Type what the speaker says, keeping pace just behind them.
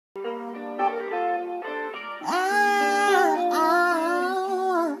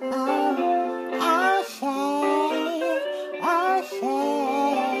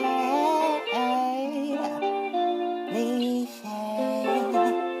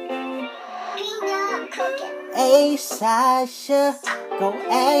Hey Sasha, go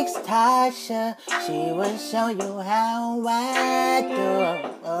ask Tasha. She will show you how I do.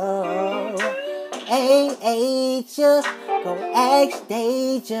 Hey Asia, go ask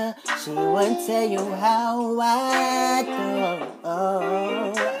Deja. She will tell you how I do.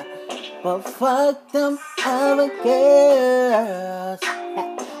 But fuck them other girls,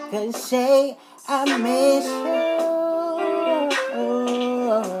 'cause Shay, I miss you.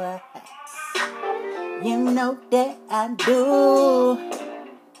 You know that I do.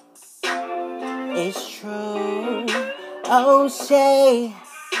 It's true. Oh Shay,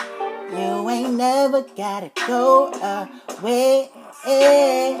 you ain't never gotta go away.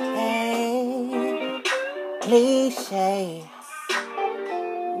 Please Shay,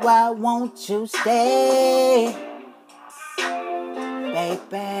 why won't you stay,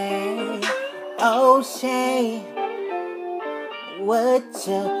 baby? Oh Shay, what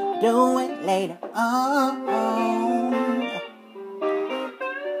you doing later on?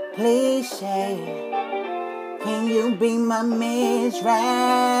 Please Shay, can you be my Miss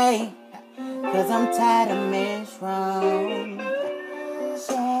Right? 'Cause I'm tired of Miss Wrong.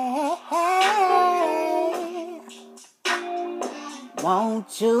 Shay, won't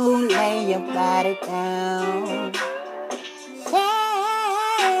you lay your body down?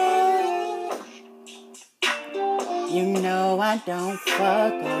 You know I don't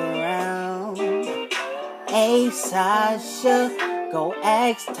fuck around. Hey Sasha, go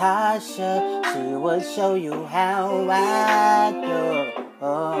ask Tasha. She will show you how I do.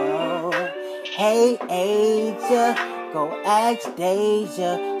 Hey Asia, go ask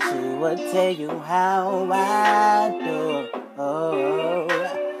Deja. She will tell you how I do.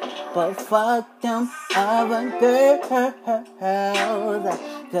 But fuck them other girls,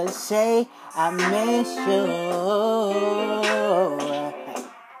 'cause Shay, I miss you.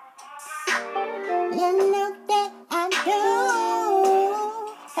 You know that I do.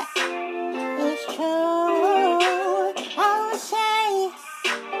 It's true. Oh Shay,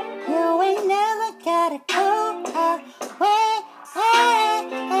 you ain't never gotta go away.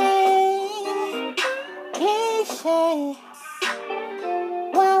 Please Shay,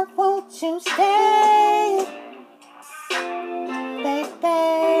 why won't you stay?